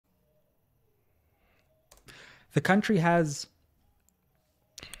the country has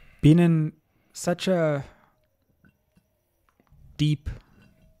been in such a deep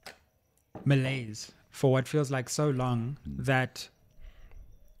malaise for what feels like so long that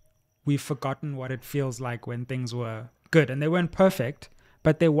we've forgotten what it feels like when things were good. And they weren't perfect,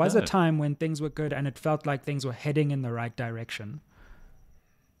 but there was a time when things were good and it felt like things were heading in the right direction.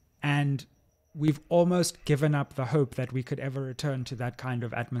 And we've almost given up the hope that we could ever return to that kind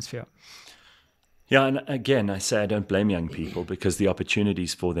of atmosphere. Yeah, and again, I say I don't blame young people because the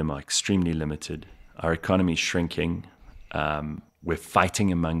opportunities for them are extremely limited. Our economy is shrinking. We're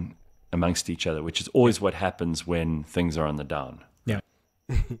fighting amongst each other, which is always what happens when things are on the down. Yeah.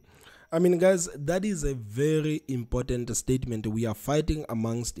 I mean, guys, that is a very important statement. We are fighting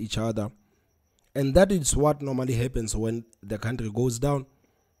amongst each other. And that is what normally happens when the country goes down.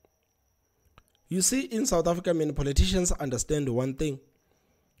 You see, in South Africa, many politicians understand one thing,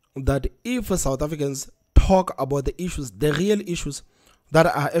 that if South Africans talk about the issues, the real issues that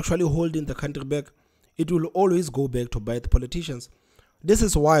are actually holding the country back, it will always go back to bite politicians. This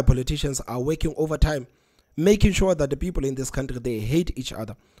is why politicians are working overtime, making sure that the people in this country, they hate each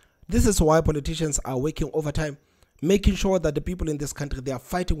other. This is why politicians are working overtime, making sure that the people in this country, they are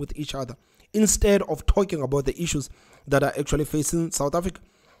fighting with each other, instead of talking about the issues that are actually facing South Africa.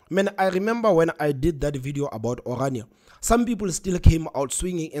 Man, I remember when I did that video about Orania, some people still came out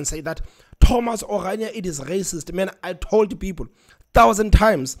swinging and say that Thomas Orania, it is racist. Man, I told people 1,000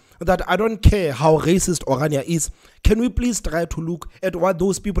 times that I don't care how racist Orania is. Can we please try to look at what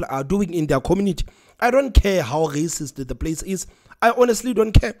those people are doing in their community? I don't care how racist the place is. I honestly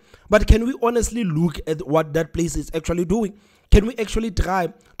don't care. But can we honestly look at what that place is actually doing? Can we actually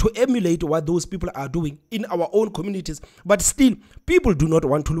try to emulate what those people are doing in our own communities? But still, people do not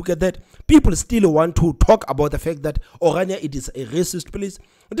want to look at that. People still want to talk about the fact that Orania, it is a racist place.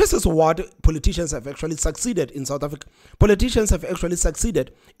 This is what politicians have actually succeeded in South Africa. Politicians have actually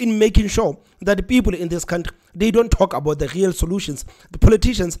succeeded in making sure that the people in this country, they don't talk about the real solutions. The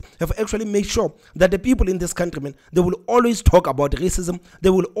politicians have actually made sure that the people in this country, man, they will always talk about racism. They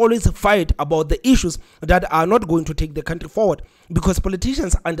will always fight about the issues that are not going to take the country forward. Because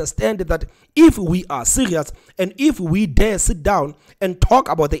politicians understand that if we are serious and if we dare sit down and talk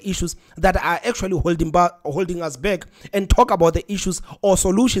about the issues that are actually holding us back and talk about the issues or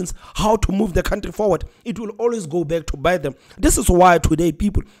solutions, how to move the country forward, it will always go back to bite them. This is why today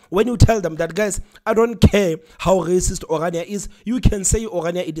people, when you tell them that, guys, I don't care how racist Orania is, you can say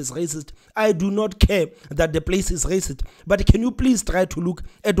Orania, it is racist. I do not care that the place is racist. But can you please try to look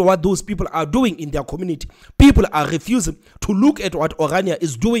at what those people are doing in their community? People are refusing to look at what Orania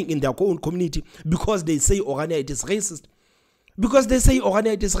is doing in their own community because they say Orania, it is racist. Because they say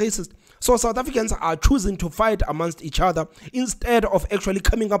Orania, it is racist. So South Africans are choosing to fight amongst each other instead of actually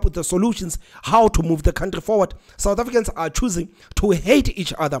coming up with the solutions how to move the country forward. South Africans are choosing to hate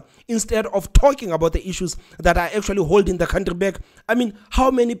each other instead of talking about the issues that are actually holding the country back. I mean, how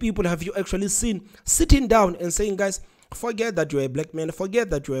many people have you actually seen sitting down and saying, guys, forget that you're a black man, forget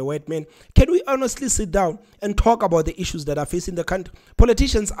that you're a white man. Can we honestly sit down and talk about the issues that are facing the country?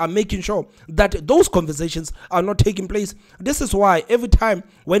 Politicians are making sure that those conversations are not taking place. This is why every time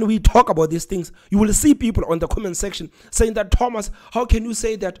when we talk about these things, you will see people on the comment section saying that, Thomas, how can you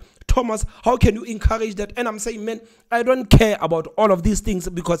say that? Thomas, how can you encourage that? And I'm saying, man, I don't care about all of these things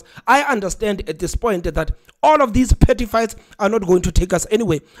because I understand at this point that all of these petty fights are not going to take us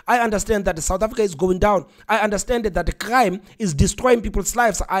anywhere. I understand that South Africa is going down. I understand that crime is destroying people's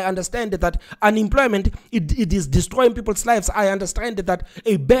lives. I understand that unemployment, it is destroying people's lives. I understand that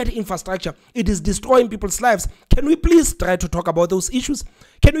a bad infrastructure, it is destroying people's lives. Can we please try to talk about those issues?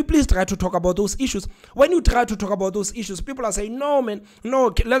 Can we please try to talk about those issues? When you try to talk about those issues, people are saying, no, man,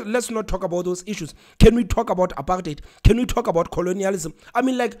 no, let's not talk about those issues. Can we talk about apartheid? Can we talk about colonialism? I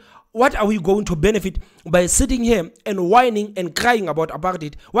mean, like, what are we going to benefit by sitting here and whining and crying about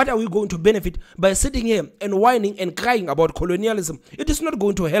apartheid? What are we going to benefit by sitting here and whining and crying about colonialism? It is not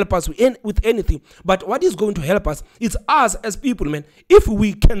going to help us with anything. But what is going to help us is us as people, man. If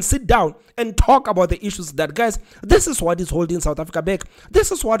we can sit down and talk about the issues that, guys, this is what is holding South Africa back.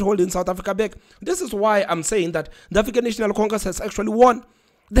 This is what holding South Africa back. This is why I'm saying that the African National Congress has actually won.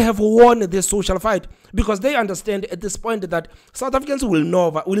 They have won this social fight because they understand at this point that South Africans will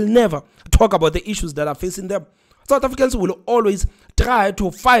never talk about the issues that are facing them. South Africans will always try to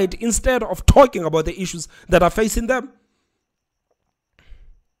fight instead of talking about the issues that are facing them.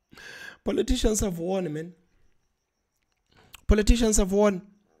 Politicians have won, man. Politicians have won.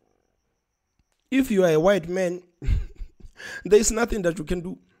 If you are a white man, there is nothing that you can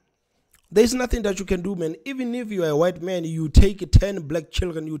do. There is nothing that you can do, man. Even if you are a white man, you take 10 black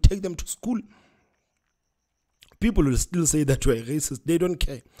children, you take them to school. people will still say that you are racist. They don't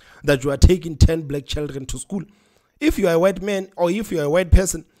care that you are taking 10 black children to school. If you are a white man or if you are a white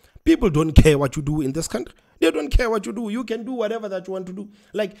person, people don't care what you do in this country. They don't care what you do. You can do whatever that you want to do.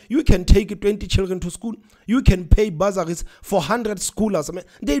 Like, you can take 20 children to school. You can pay bursaries for 100 schoolers. I mean,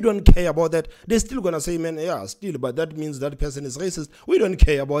 they don't care about that. They're still going to say, man, yeah, still, but that means that person is racist. We don't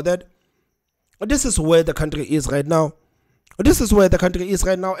care about that. This is where the country is right now. This is where the country is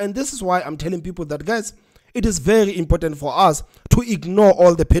right now. And this is why I'm telling people that, guys, it is very important for us to ignore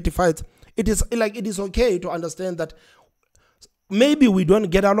all the petty fights. It is okay to understand that maybe we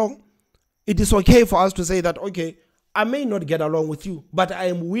don't get along. It is okay for us to say that, okay, I may not get along with you, but I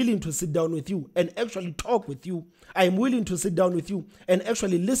am willing to sit down with you and actually talk with you. I am willing to sit down with you and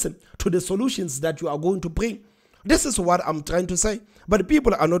actually listen to the solutions that you are going to bring. This is what I'm trying to say. But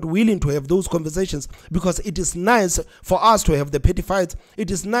people are not willing to have those conversations because it is nice for us to have the petty fights.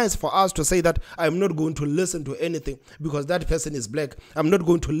 It is nice for us to say that I'm not going to listen to anything because that person is black. I'm not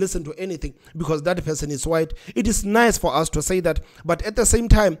going to listen to anything because that person is white. It is nice for us to say that. But at the same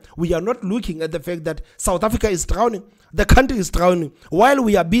time, we are not looking at the fact that South Africa is drowning. The country is drowning. While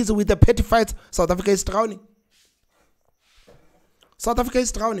we are busy with the petty fights, South Africa is drowning. South Africa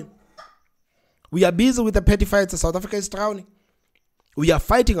is drowning. We are busy with the petty fights. South Africa is drowning. We are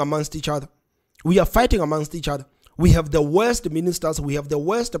fighting amongst each other. We are fighting amongst each other. We have the worst ministers. We have the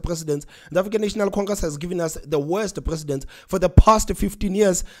worst presidents. The African National Congress has given us the worst presidents. For the past 15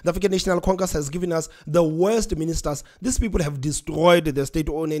 years, the African National Congress has given us the worst ministers. These people have destroyed the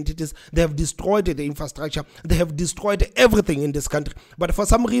state-owned entities. They have destroyed the infrastructure. They have destroyed everything in this country. But for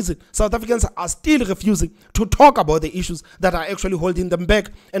some reason, South Africans are still refusing to talk about the issues that are actually holding them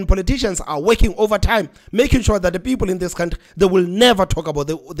back. And politicians are working overtime, making sure that the people in this country, they will never talk about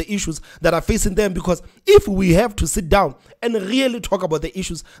the issues that are facing them. Because if we have to sit down and really talk about the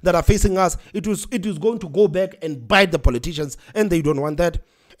issues that are facing us, it is going to go back and bite the politicians, and they don't want that.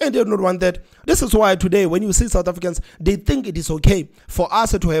 And they don't want that. This is why today, when you see South Africans, they think it is okay for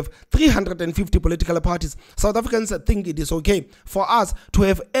us to have 350 political parties. South Africans think it is okay for us to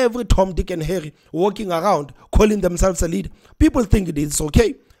have every Tom, Dick, and Harry walking around calling themselves a leader. People think it is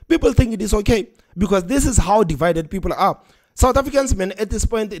okay. People think it is okay because this is how divided people are. South Africans, man, at this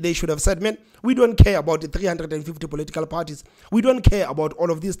point, they should have said, man, we don't care about the 350 political parties. We don't care about all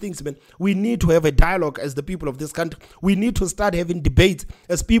of these things, man. We need to have a dialogue as the people of this country. We need to start having debates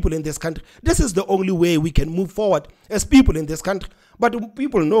as people in this country. This is the only way we can move forward as people in this country. But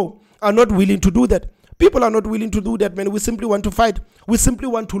people are not willing to do that. People are not willing to do that, man. We simply want to fight. We simply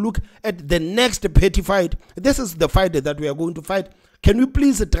want to look at the next petty fight. This is the fight that we are going to fight. Can you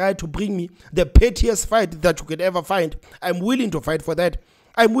please try to bring me the pettiest fight that you could ever find? I'm willing to fight for that.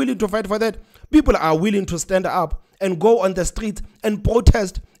 I'm willing to fight for that. People are willing to stand up and go on the street and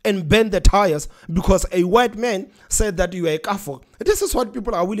protest and bend the tires because a white man said that you are a kafir. This is what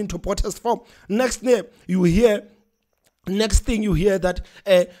people are willing to protest for. Next thing you hear that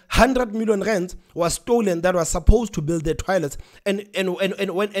 100 million rands was stolen that was supposed to build the toilets.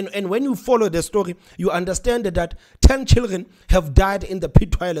 And when you follow the story, you understand that 10 children have died in the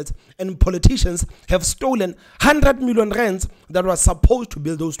pit toilets, and politicians have stolen 100 million rands that was supposed to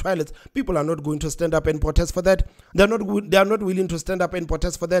build those toilets. People are not going to stand up and protest for that. They are not willing to stand up and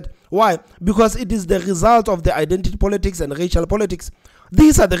protest for that. Why? Because it is the result of the identity politics and racial politics.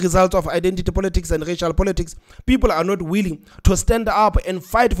 These are the results of identity politics and racial politics. People are not willing to stand up and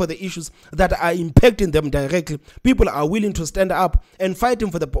fight for the issues that are impacting them directly. People are willing to stand up and fighting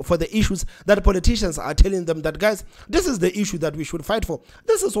for the issues that politicians are telling them that, guys, this is the issue that we should fight for.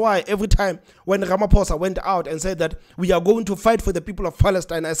 This is why every time when Ramaphosa went out and said that we are going to fight for the people of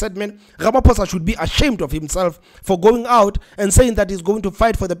Palestine, I said, man, Ramaphosa should be ashamed of himself for going out and saying that he's going to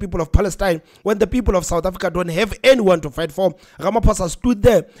fight for the people of Palestine when the people of South Africa don't have anyone to fight for. Ramaphosa stood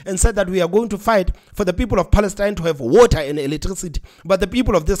there and said that we are going to fight for the people of Palestine to have water and electricity. But the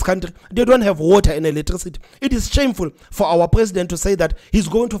people of this country, they don't have water and electricity. It is shameful for our president to say that he's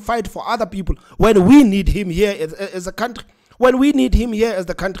going to fight for other people when we need him here as a country. When we need him here as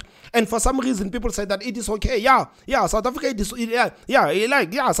the country. And for some reason, people say that it is okay. South Africa,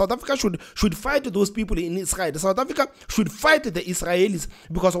 South Africa should fight those people in Israel. South Africa should fight the Israelis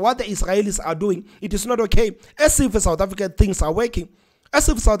because what the Israelis are doing, it is not okay. As if South Africa things are working. As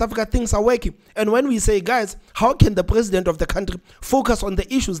if South Africa things are working. And when we say, guys, how can the president of the country focus on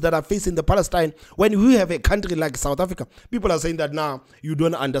the issues that are facing the Palestine when we have a country like South Africa? People are saying that now you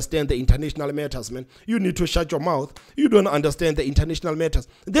don't understand the international matters, man. You need to shut your mouth. You don't understand the international matters.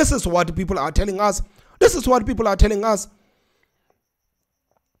 This is what people are telling us. This is what people are telling us.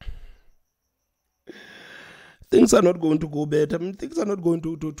 Things are not going to go better. Things are not going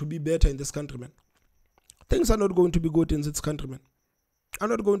to be better in this country, man. things are not going to be good in this country, man. Are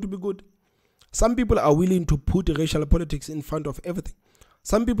not going to be good. Some people are willing to put racial politics in front of everything.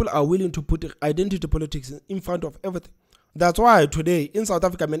 Some people are willing to put identity politics in front of everything. That's why today in South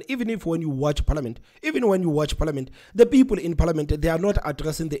Africa, man, even when you watch parliament, the people in parliament, they are not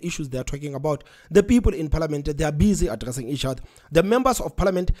addressing the issues they are talking about. The people in parliament, they are busy addressing each other. The members of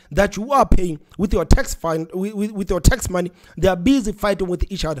parliament that you are paying with your tax fine, with your tax money, they are busy fighting with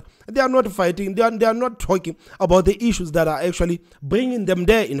each other. They are not fighting. They are not talking about the issues that are actually bringing them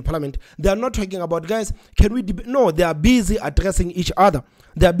there in parliament. They are not talking about, guys, can we no, they are busy addressing each other.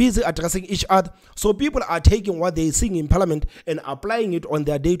 They are busy addressing each other. So people are taking what they sing in parliament and applying it on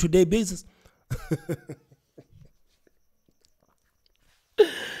their day-to-day basis.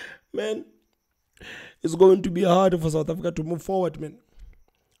 Man, it's going to be hard for South Africa to move forward, man.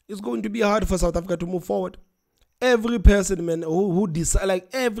 It's going to be hard for South Africa to move forward. Every person, man, who decide, like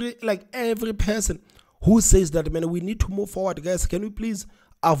every person who says that, man, we need to move forward, guys. Can we please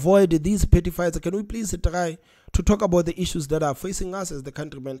avoid these petty fights? Can we please try to talk about the issues that are facing us as the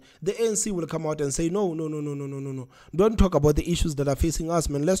countrymen? The ANC will come out and say, no. Don't talk about the issues that are facing us,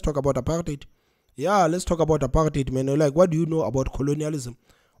 man. Let's talk about apartheid. Yeah, let's talk about apartheid, man. Like, what do you know about colonialism?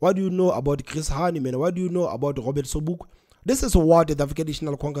 What do you know about Chris Hani, man? What do you know about Robert Sobukwe? This is what the African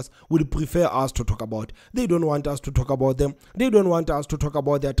National Congress would prefer us to talk about. They don't want us to talk about them. They don't want us to talk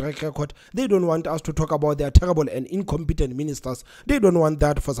about their track record. They don't want us to talk about their terrible and incompetent ministers. They don't want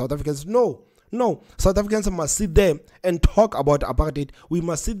that for South Africans. No. South Africans must sit there and talk about apartheid. We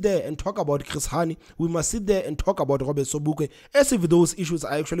must sit there and talk about Chris Hani. We must sit there and talk about Robert Sobukwe, as if those issues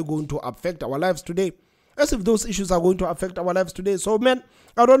are actually going to affect our lives today. As if those issues are going to affect our lives today. So, man,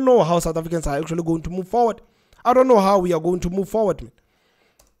 I don't know how South Africans are actually going to move forward. I don't know how we are going to move forward, man.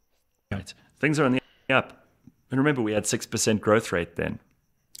 Right. Things are on the up. And remember, we had 6% growth rate then.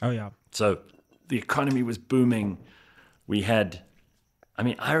 Oh, yeah. So the economy was booming. We had,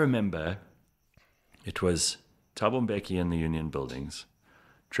 I remember it was Thabo Mbeki in the union buildings,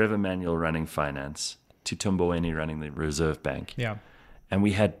 Trevor Manuel running finance, Tito Mboweni running the Reserve Bank. Yeah. And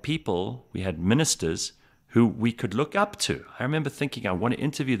we had ministers who we could look up to. I remember thinking, I want to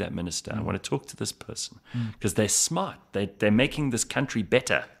interview that minister. I want to talk to this person because they're smart. They're making this country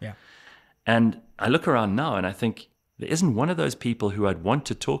better. Yeah. And I look around now and I think there isn't one of those people who I'd want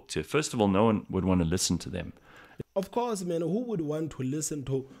to talk to. First of all, no one would want to listen to them. Of course, man, who would want to listen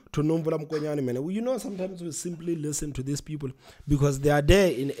to Nomvula Mkonyane, man? You know, sometimes we simply listen to these people because they are there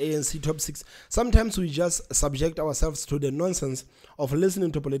in ANC top 6. Sometimes we just subject ourselves to the nonsense of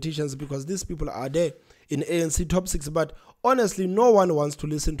listening to politicians because these people are there in ANC top 6. But honestly, no one wants to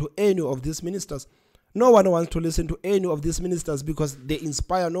listen to any of these ministers. No one wants to listen to any of these ministers because they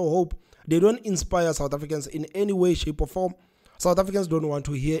inspire no hope. They don't inspire South Africans in any way, shape, or form. South Africans don't want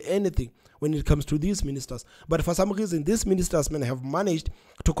to hear anything when it comes to these ministers. But for some reason, these ministers, man, have managed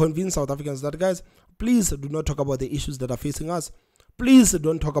to convince South Africans that, guys, please do not talk about the issues that are facing us. Please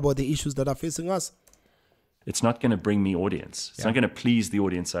don't talk about the issues that are facing us. It's not going to bring me audience. It's not going to please the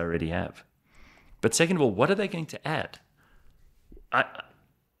audience I already have. But second of all, what are they going to add?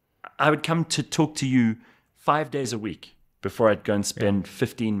 I would come to talk to you 5 days a week before I'd go and spend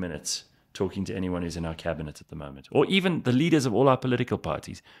 15 minutes talking to anyone who's in our cabinet at the moment, or even the leaders of all our political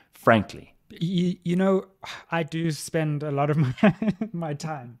parties, frankly. You know, I do spend a lot of my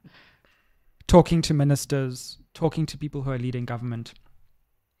time talking to ministers, talking to people who are leading government.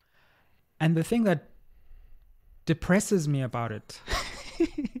 And the thing that depresses me about it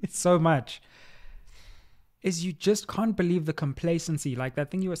so much is you just can't believe the complacency. Like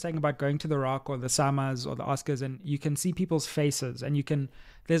that thing you were saying about going to the Rock or the Samas or the Oscars, and you can see people's faces, and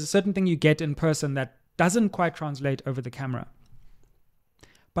there's a certain thing you get in person that doesn't quite translate over the camera.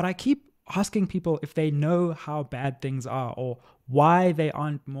 But I keep asking people if they know how bad things are or why they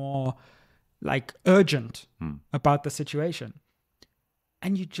aren't more like urgent about the situation.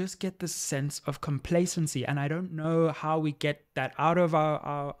 And you just get this sense of complacency. And I don't know how we get that out of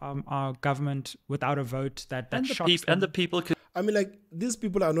our government without a vote that shocks them. And the people could... these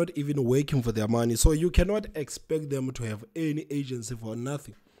people are not even working for their money. So you cannot expect them to have any agency for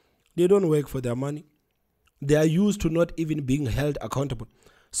nothing. They don't work for their money. They are used to not even being held accountable.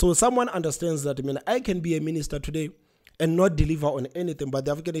 So someone understands that, I can be a minister today and not deliver on anything, but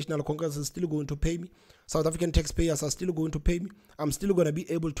the African National Congress is still going to pay me. South African taxpayers are still going to pay me. I'm still going to be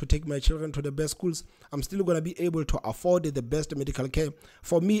able to take my children to the best schools. I'm still going to be able to afford the best medical care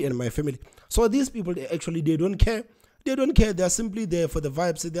for me and my family. So these people, they don't care. They don't care. They're simply there for the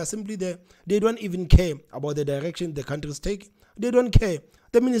vibes. They're simply there. They don't even care about the direction the country is taking. They don't care.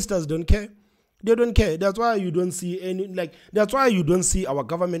 The ministers don't care. They don't care. That's why you don't see that's why you don't see our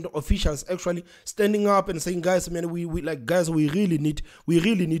government officials actually standing up and saying, guys, man, we really need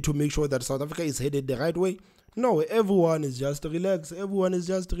to make sure that South Africa is headed the right way. No, everyone is just relaxed. Everyone is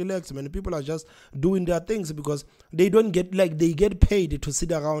just relaxed, man. People are just doing their things because they don't get, they get paid to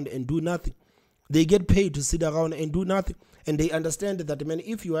sit around and do nothing. They get paid to sit around and do nothing. And they understand that, man,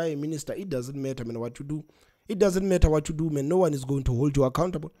 if you are a minister, it doesn't matter, man, what you do. It doesn't matter what you do, man. No one is going to hold you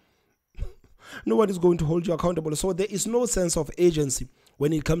accountable. No one is going to hold you accountable. So there is no sense of agency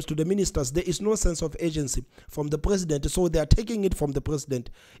when it comes to the ministers. There is no sense of agency from the president. So they are taking it from the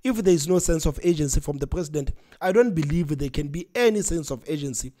president. If there is no sense of agency from the president, I don't believe there can be any sense of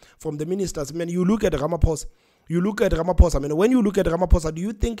agency from the ministers. I mean, you look at Ramaphosa. I mean, when you look at Ramaphosa, do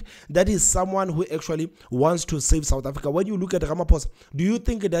you think that is someone who actually wants to save South Africa? When you look at Ramaphosa, do you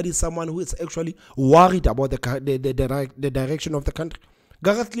think that is someone who is actually worried about the direction of the country?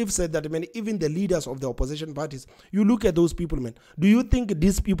 Gareth said that, man, even the leaders of the opposition parties, you look at those people, man. Do you think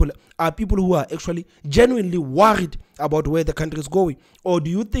these people are people who are actually genuinely worried about where the country is going? Or do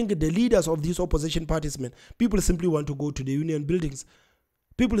you think the leaders of these opposition parties, man, people simply want to go to the union buildings?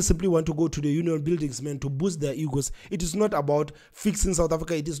 People simply want to go to the union buildings, man, to boost their egos. It is not about fixing South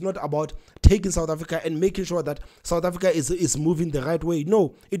Africa. It is not about taking South Africa and making sure that South Africa is moving the right way.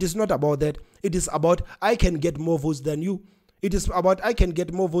 No, it is not about that. It is about, I can get more votes than you. It is about, I can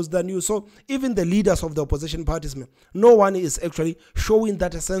get more votes than you. So even the leaders of the opposition parties, man, no one is actually showing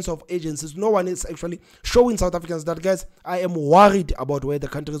that a sense of agency. No one is actually showing South Africans that, guys, I am worried about where the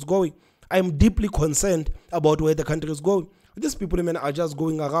country is going. I am deeply concerned about where the country is going. These people, man, are just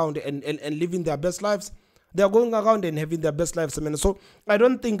going around and living their best lives. They are going around and having their best lives, man. So I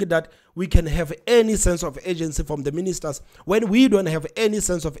don't think that we can have any sense of agency from the ministers when we don't have any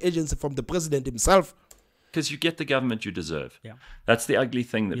sense of agency from the president himself. Because you get the government you deserve. Yeah. That's the ugly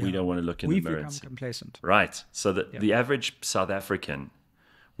thing that we don't want to look in the mirror and see. We've become complacent. Right. So that the average South African,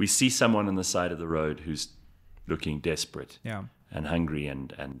 we see someone on the side of the road who's looking desperate and hungry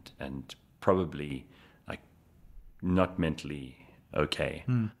and probably like not mentally okay.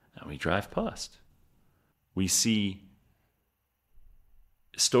 And we drive past. We see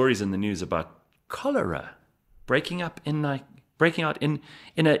stories in the news about cholera breaking out in a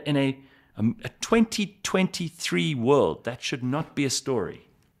 2023 world. That should not be a story.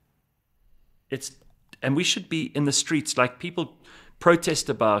 And we should be in the streets, like people protest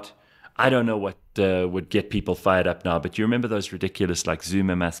about, I don't know what would get people fired up now, but you remember those ridiculous like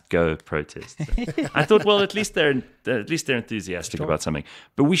Zuma must go protests? I thought, well, at least they're enthusiastic about something.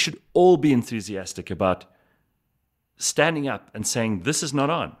 But we should all be enthusiastic about standing up and saying, this is not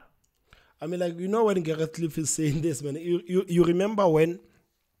on. I mean, like, you know, when Gareth is saying this, man, you remember when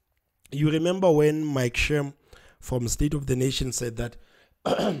Mike Shem from State of the Nation said that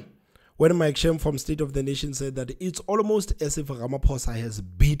it's almost as if Ramaphosa has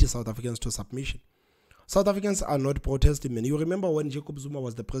beat South Africans to submission. South Africans are not protesting, man. You remember when Jacob Zuma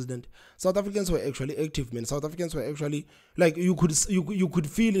was the president? South Africans were actually active, man. South Africans were actually, like, you could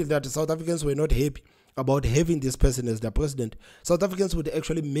feel that South Africans were not happy about having this person as their president. South Africans would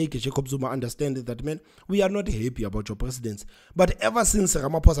actually make Jacob Zuma understand that, man, we are not happy about your presidency. But ever since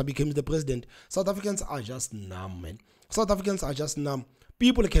Ramaphosa became the president, South Africans are just numb, man. South Africans are just numb.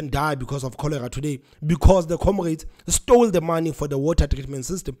 People can die because of cholera today because the comrades stole the money for the water treatment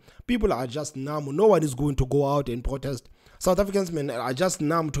system. People are just numb. No one is going to go out and protest. South Africans, man, are just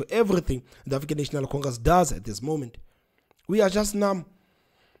numb to everything the African National Congress does at this moment. We are just numb.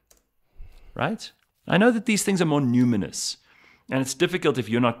 Right? I know that these things are more numinous, and it's difficult if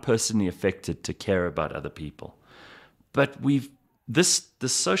you're not personally affected to care about other people. But this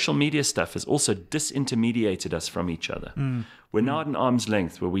social media stuff has also disintermediated us from each other. We're now at an arm's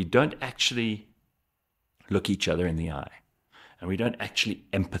length where we don't actually look each other in the eye, and we don't actually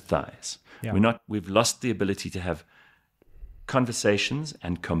empathize. Yeah. We've lost the ability to have conversations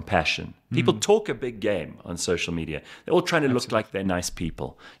and compassion. People talk a big game on social media. They're all trying to look like they're nice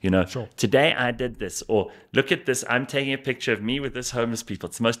people. You know, today I did this, or look at this, I'm taking a picture of me with this homeless people.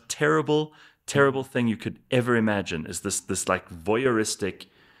 It's the most terrible thing you could ever imagine, is this like voyeuristic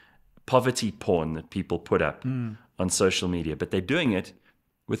poverty porn that people put up on social media. But they're doing it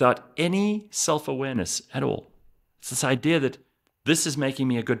without any self-awareness at all. It's this idea that this is making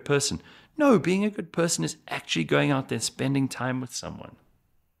me a good person. No, being a good person is actually going out there, spending time with someone.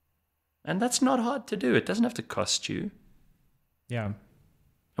 And that's not hard to do. It doesn't have to cost you. Yeah.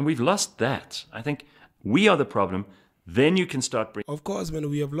 And we've lost that. I think we are the problem. Then you can start bringing... Of course, man,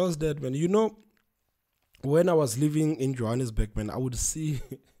 we have lost that, man. You know, when I was living in Johannesburg, man, I would see...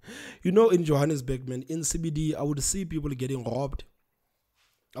 in Johannesburg, man, in CBD, I would see people getting robbed.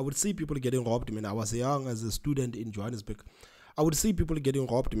 I would see people getting robbed, man. I was young as a student in Johannesburg. I would see people getting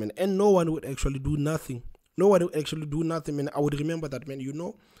robbed, man, and no one would actually do nothing. No one would actually do nothing, man. I would remember that,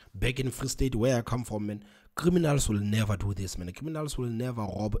 man, back in Free State where I come from, man, criminals will never do this, man. Criminals will never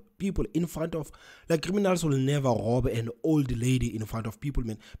rob people in front of, criminals will never rob an old lady in front of people,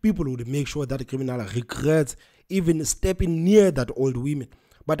 man. People would make sure that the criminal regrets even stepping near that old woman.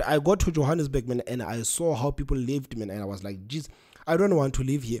 But I got to Johannesburg, man, and I saw how people lived, man, and I was like, geez, I don't want to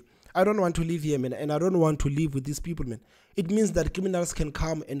live here. I don't want to live here, man, and I don't want to live with these people, man. It means that criminals can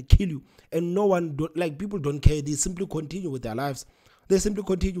come and kill you, and people don't care. They simply continue with their lives. They simply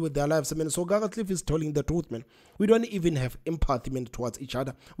continue with their lives, man. So Gareth is telling the truth, man. We don't even have empathy, man, towards each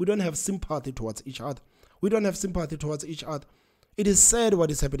other. We don't have sympathy towards each other. We don't have sympathy towards each other. It is sad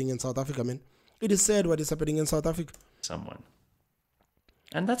what is happening in South Africa, man. It is sad what is happening in South Africa. Someone.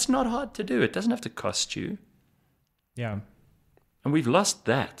 And that's not hard to do. It doesn't have to cost you. Yeah. And we've lost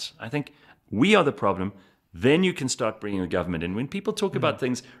that. I think we are the problem. Then you can start bringing the government in. When people talk about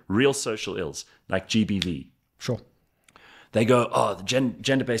things, real social ills, like GBV. Sure. They go, oh, the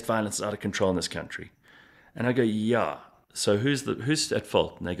gender-based violence is out of control in this country. And I go, yeah. So who's at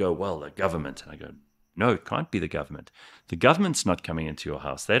fault? And they go, well, the government. And I go, no, it can't be the government. The government's not coming into your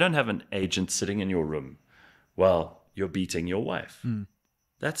house. They don't have an agent sitting in your room while you're beating your wife.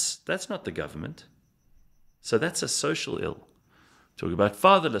 That's not the government. So that's a social ill. Talk about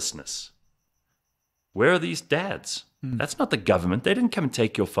fatherlessness. Where are these dads? That's not the government. They didn't come and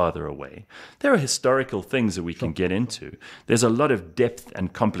take your father away. There are historical things that we can get into. There's a lot of depth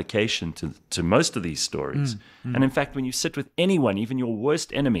and complication to most of these stories. And in fact, when you sit with anyone, even your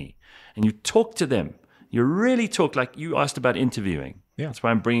worst enemy, and you talk to them, you really talk, like you asked about interviewing. Yeah. That's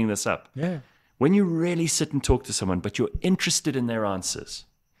why I'm bringing this up. Yeah. When you really sit and talk to someone, but you're interested in their answers,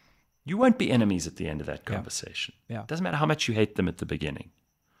 you won't be enemies at the end of that conversation. Yeah. It doesn't matter how much you hate them at the beginning.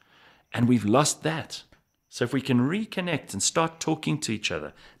 And we've lost that. So if we can reconnect and start talking to each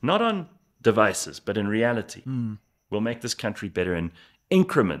other, not on devices, but in reality, we'll make this country better in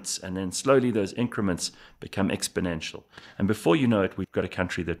increments. And then slowly those increments become exponential. And before you know it, we've got a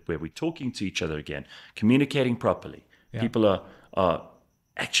country where we're talking to each other again, communicating properly. Yeah. People are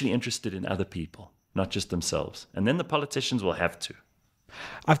actually interested in other people, not just themselves. And then the politicians will have to.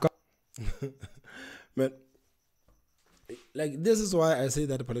 I've got... Man, this is why I say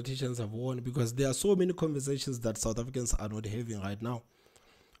that politicians have won, because there are so many conversations that South Africans are not having right now.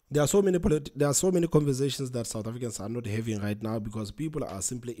 There are so many conversations that South Africans are not having right now because people are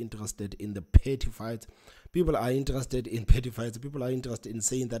simply interested in the petty fights. People are interested in petty fights. People are interested in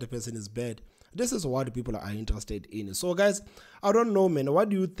saying that a person is bad. This is what people are interested in. So guys, I don't know, man. What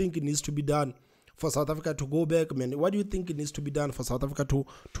do you think needs to be done for South Africa to go back, man? What do you think needs to be done for South Africa to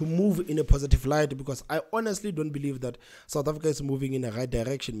move in a positive light? Because I honestly don't believe that South Africa is moving in the right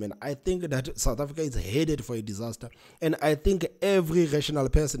direction, man. I think that South Africa is headed for a disaster. And I think every rational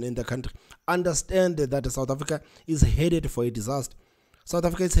person in the country understands that South Africa is headed for a disaster. South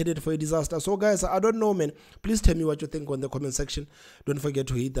Africa is headed for a disaster. So guys, I don't know, man. Please tell me what you think on the comment section. Don't forget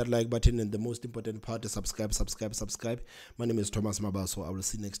to hit that like button, and the most important part is subscribe. My name is Thomas Mabaso. I will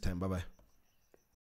see you next time. Bye-bye.